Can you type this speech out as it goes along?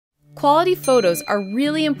Quality photos are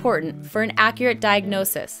really important for an accurate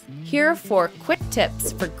diagnosis. Here are 4 quick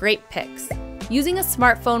tips for great pics. Using a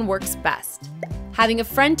smartphone works best. Having a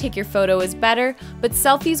friend take your photo is better, but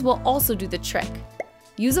selfies will also do the trick.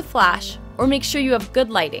 Use a flash or make sure you have good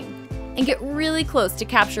lighting. And get really close to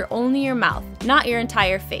capture only your mouth, not your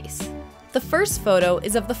entire face. The first photo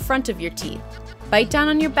is of the front of your teeth. Bite down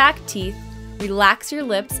on your back teeth, relax your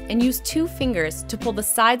lips, and use 2 fingers to pull the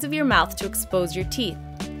sides of your mouth to expose your teeth.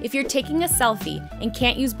 If you're taking a selfie and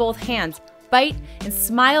can't use both hands, bite and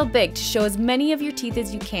smile big to show as many of your teeth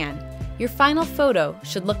as you can. Your final photo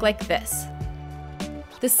should look like this.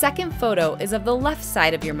 The second photo is of the left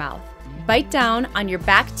side of your mouth. Bite down on your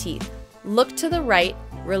back teeth, look to the right,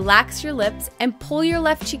 relax your lips, and pull your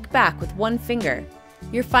left cheek back with 1 finger.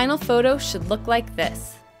 Your final photo should look like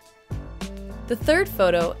this. The third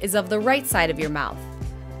photo is of the right side of your mouth.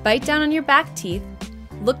 Bite down on your back teeth,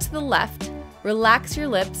 look to the left, relax your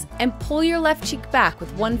lips, and pull your left cheek back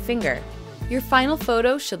with 1 finger. Your final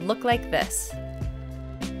photo should look like this.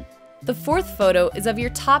 The fourth photo is of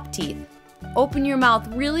your top teeth. Open your mouth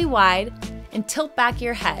really wide and tilt back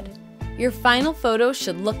your head. Your final photo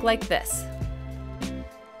should look like this.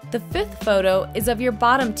 The fifth photo is of your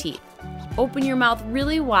bottom teeth. Open your mouth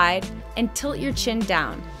really wide and tilt your chin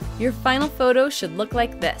down. Your final photo should look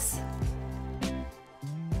like this.